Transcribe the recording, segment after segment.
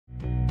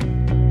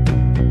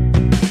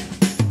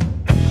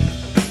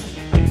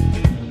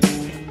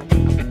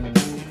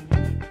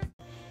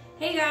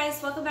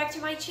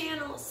my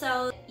channel.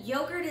 So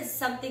yogurt is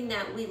something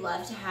that we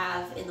love to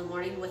have in the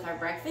morning with our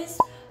breakfast,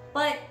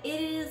 but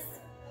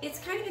it's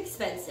kind of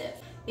expensive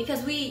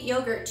because we eat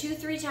yogurt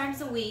 2-3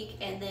 times a week,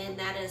 and then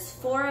that is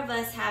 4 of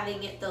us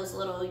having those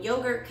little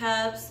yogurt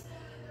cups.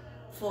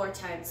 4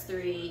 times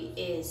 3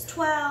 is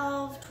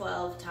 12.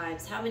 12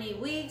 times how many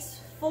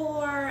weeks?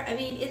 4. I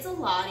mean, it's a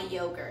lot of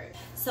yogurt.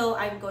 So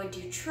I'm going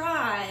to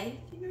try,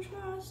 fingers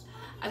crossed,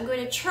 I'm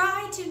going to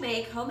try to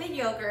make homemade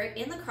yogurt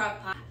in the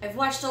crock pot. I've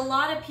watched a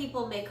lot of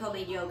people make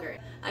homemade yogurt.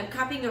 I'm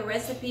copying a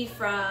recipe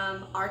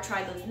from our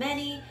tribe of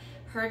many.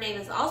 Her name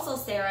is also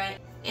Sarah.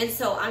 And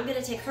so I'm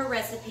gonna take her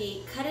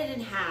recipe, cut it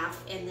in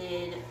half, and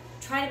then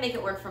try to make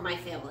it work for my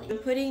family. I'm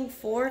putting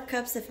 4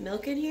 cups of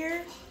milk in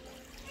here.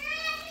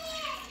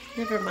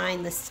 Never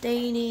mind the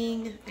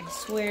staining. I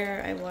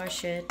swear I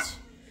wash it.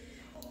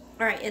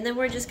 All right, and then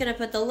we're just gonna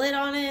put the lid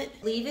on it,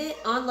 leave it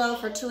on low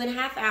for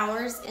 2.5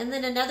 hours. And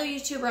then another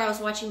YouTuber I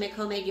was watching make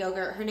homemade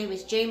yogurt, her name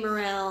is Jay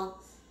Morrell.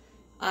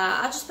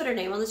 I'll just put her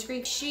name on the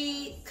screen.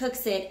 She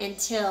cooks it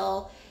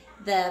until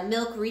the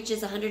milk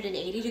reaches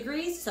 180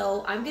 degrees.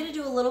 So I'm gonna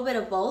do a little bit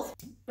of both.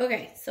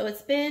 Okay, so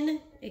it's been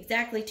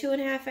exactly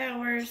 2.5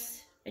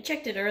 hours. I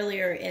checked it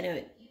earlier and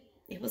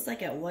it was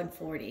like at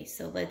 140.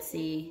 So let's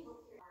see.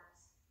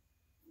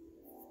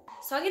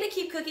 So I'm gonna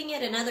keep cooking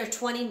it another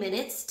 20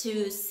 minutes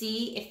to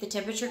see if the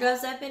temperature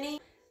goes up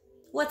any.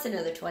 What's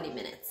another 20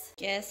 minutes?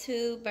 Guess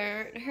who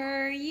burnt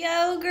her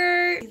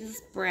yogurt? This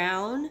is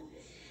brown.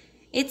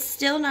 It's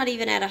still not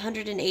even at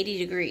 180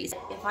 degrees.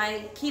 If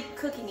I keep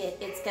cooking it,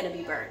 it's gonna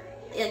be burnt,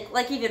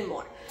 like even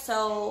more.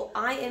 So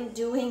I am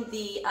doing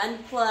the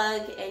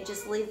unplug and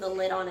just leave the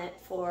lid on it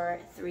for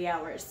 3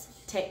 hours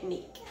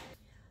technique.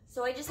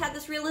 So I just had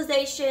this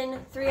realization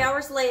 3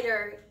 hours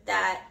later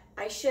that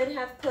I should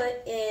have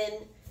put in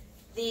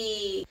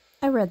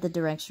I read the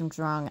directions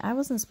wrong. I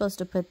wasn't supposed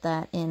to put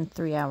that in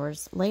 3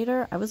 hours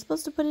later. I was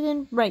supposed to put it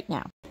in right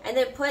now. And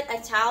then put a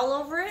towel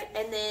over it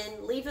and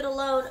then leave it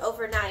alone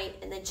overnight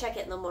and then check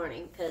it in the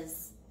morning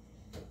because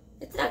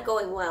it's not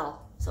going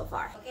well so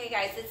far. Okay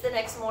guys, it's the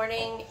next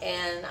morning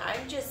and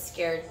I'm just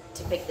scared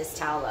to pick this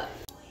towel up.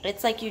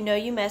 It's like you know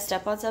you messed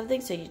up on something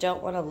so you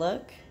don't want to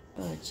look.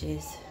 Oh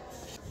jeez.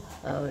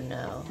 Oh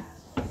no.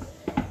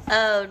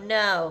 Oh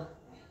no.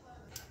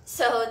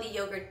 So the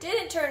yogurt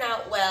didn't turn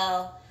out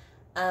well.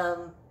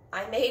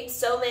 I made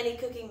so many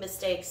cooking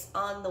mistakes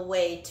on the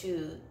way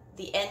to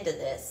the end of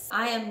this.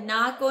 I am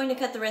not going to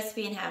cut the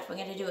recipe in half. I'm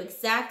going to do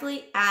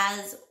exactly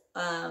as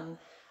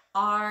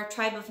our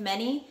tribe of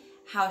many,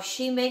 how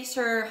she makes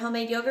her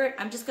homemade yogurt.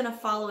 I'm just going to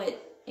follow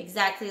it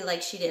exactly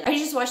like she did. I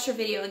just watched her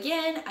video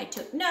again. I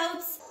took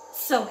notes.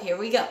 So here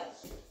we go.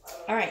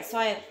 All right, so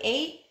I have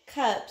 8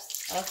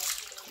 cups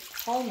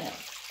of whole milk.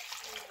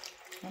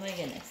 Oh my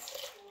goodness.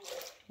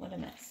 What a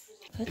mess.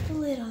 Put the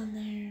lid on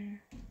there.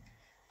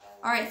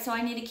 All right, so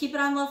I need to keep it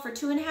on low for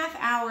 2.5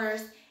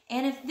 hours.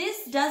 And if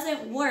this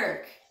doesn't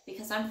work,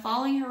 because I'm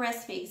following her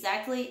recipe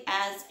exactly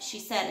as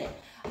she said it,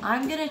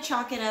 I'm gonna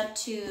chalk it up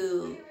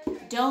to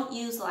don't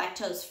use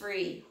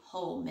lactose-free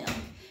whole milk.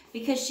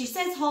 Because she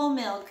says whole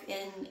milk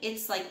and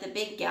it's like the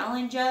big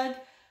gallon jug,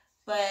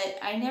 but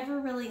I never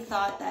really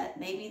thought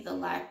that maybe the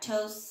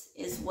lactose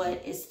is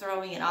what is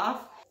throwing it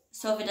off.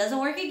 So if it doesn't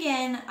work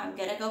again, I'm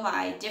gonna go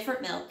buy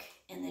different milk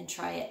and then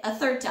try it a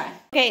 3rd time.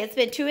 Okay, it's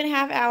been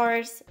 2.5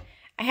 hours.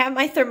 I have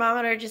my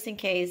thermometer just in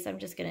case. I'm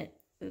just gonna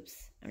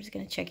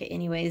check it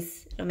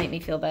anyways. It'll make me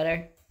feel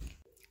better.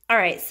 All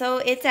right, so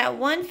it's at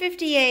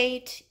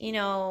 158. You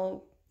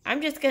know, I'm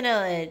just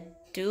gonna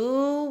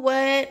do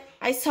what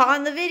I saw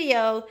in the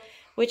video,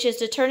 which is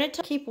to turn it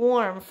to keep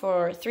warm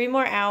for 3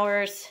 more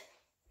hours.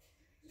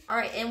 All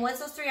right, and once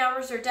those 3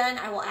 hours are done,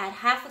 I will add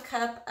half a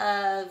cup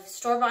of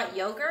store-bought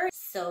yogurt.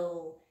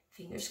 So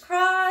fingers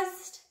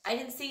crossed. I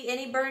didn't see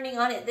any burning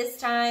on it this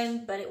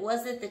time, but it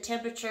wasn't the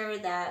temperature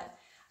that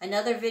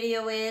another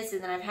video is.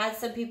 And then I've had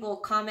some people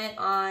comment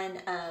on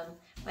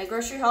my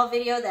grocery haul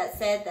video that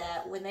said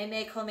that when they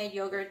make homemade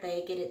yogurt,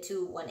 they get it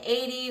to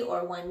 180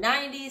 or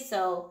 190.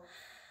 So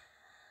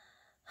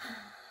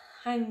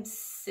I'm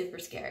super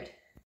scared.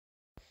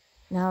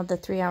 Now the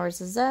 3 hours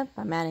is up.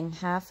 I'm adding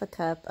half a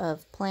cup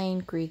of plain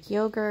Greek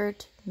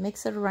yogurt,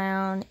 mix it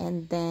around,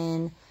 and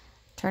then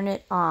turn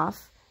it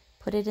off.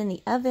 Put it in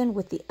the oven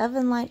with the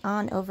oven light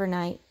on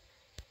overnight.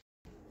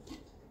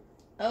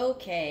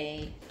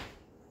 Okay.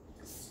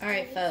 All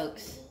right,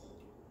 folks.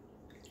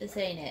 This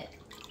ain't it.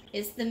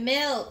 It's the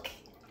milk.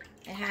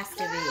 It has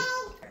to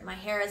be. My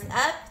hair is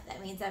up.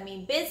 That means I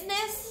mean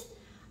business.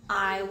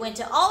 I went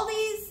to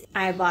Aldi's.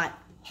 I bought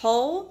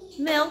whole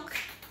milk,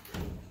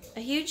 a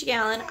huge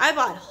gallon. I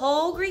bought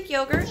whole Greek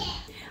yogurt.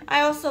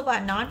 I also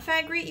bought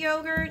non-fat Greek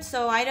yogurt,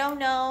 so I don't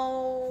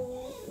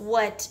know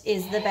what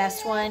is the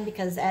best one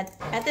because at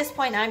this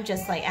point I'm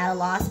just like at a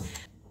loss.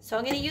 So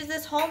I'm going to use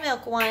this whole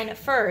milk one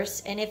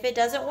first, and if it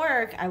doesn't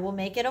work, I will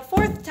make it a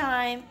 4th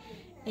time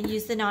and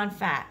use the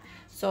non-fat.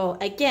 So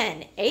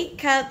again, 8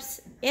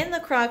 cups in the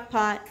crock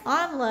pot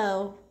on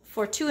low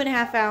for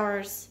 2.5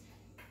 hours.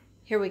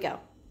 Here we go.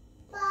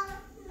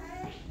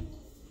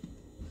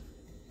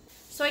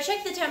 So I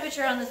checked the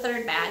temperature on the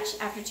third batch.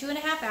 After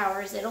 2.5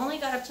 hours, it only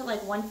got up to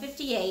like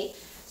 158.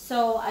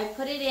 So I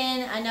put it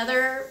in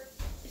another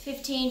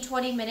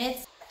 15-20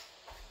 minutes.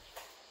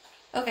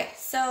 Okay,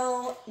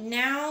 so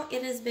now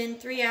it has been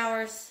 3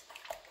 hours.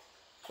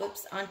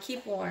 Whoops, on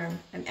keep warm.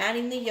 I'm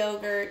adding the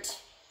yogurt,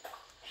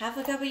 half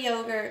a cup of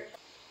yogurt.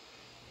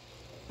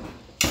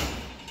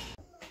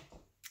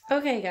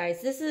 Okay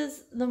guys, this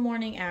is the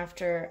morning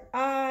after.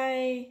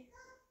 I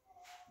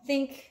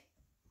think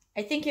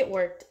it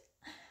worked.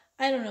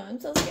 I don't know, I'm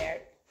so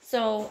scared.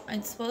 So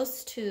I'm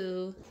supposed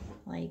to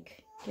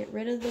like get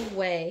rid of the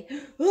whey.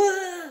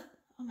 Oh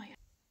my god.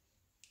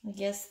 I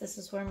guess this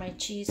is where my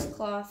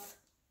cheesecloth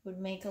would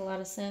make a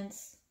lot of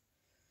sense.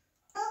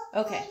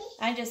 Okay,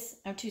 I'm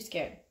too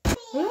scared.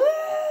 Hold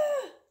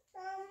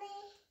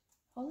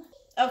on.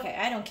 Okay,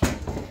 I don't care.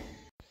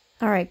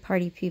 All right,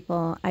 party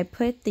people. I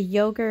put the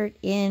yogurt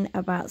in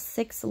about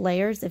 6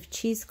 layers of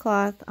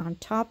cheesecloth on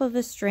top of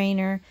a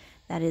strainer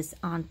that is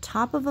on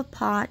top of a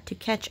pot to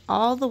catch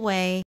all the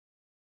whey.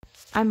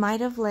 I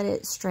might have let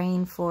it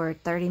strain for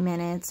 30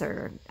 minutes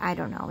or I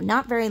don't know.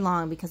 Not very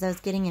long because I was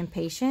getting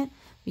impatient.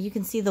 But you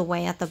can see the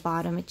whey at the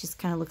bottom. It just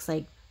kind of looks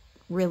like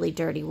really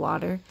dirty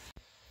water.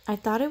 I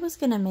thought it was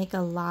going to make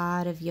a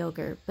lot of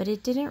yogurt, but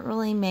it didn't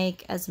really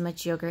make as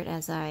much yogurt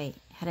as I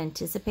had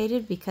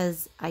anticipated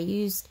because I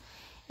used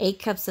 8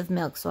 cups of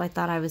milk. So I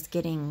thought I was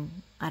getting,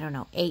 I don't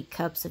know, 8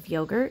 cups of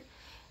yogurt.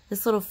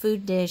 This little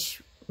food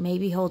dish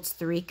maybe holds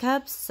 3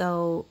 cups,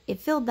 so it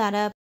filled that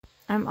up.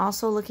 I'm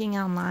also looking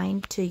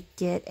online to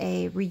get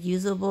a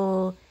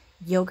reusable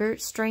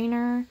yogurt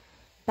strainer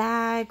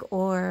bag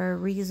or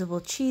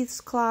reusable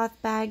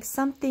cheesecloth bag,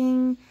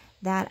 something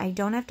that I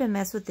don't have to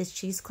mess with this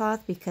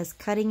cheesecloth because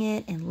cutting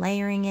it and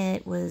layering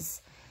it was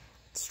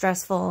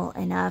stressful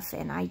enough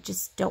and I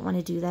just don't want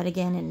to do that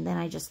again, and then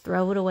I just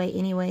throw it away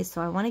anyway,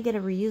 so I want to get a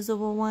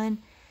reusable one.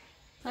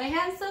 I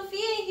have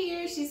Sophia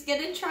here. She's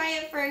gonna try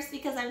it first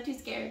because I'm too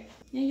scared.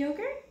 Your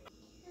yogurt?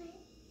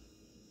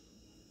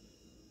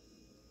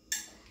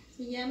 Is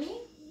it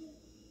yummy?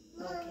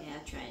 Okay,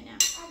 I'll try it now.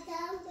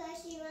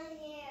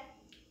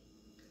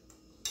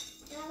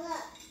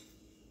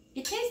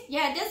 It tastes,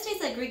 yeah, it does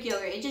taste like Greek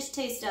yogurt. It just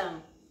tastes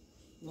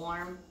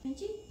warm. Did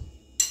you?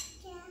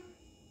 Yeah.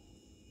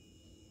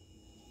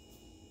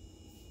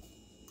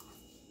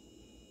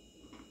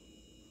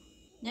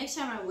 Next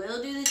time I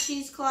will do the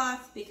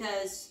cheesecloth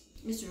because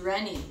it's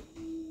runny.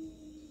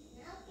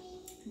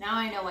 Now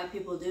I know why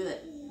people do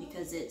it,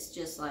 because it's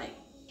just like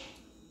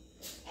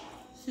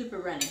super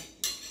runny.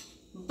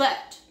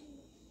 But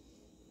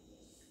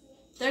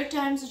third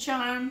time's a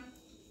charm.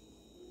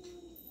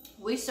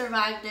 We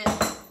survived it.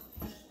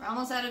 We're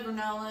almost out of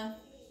granola,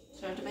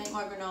 so I have to make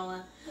more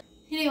granola.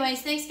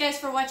 Anyways, thanks guys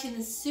for watching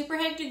this super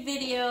hectic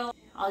video.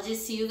 I'll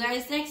just see you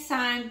guys next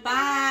time.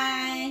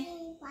 Bye.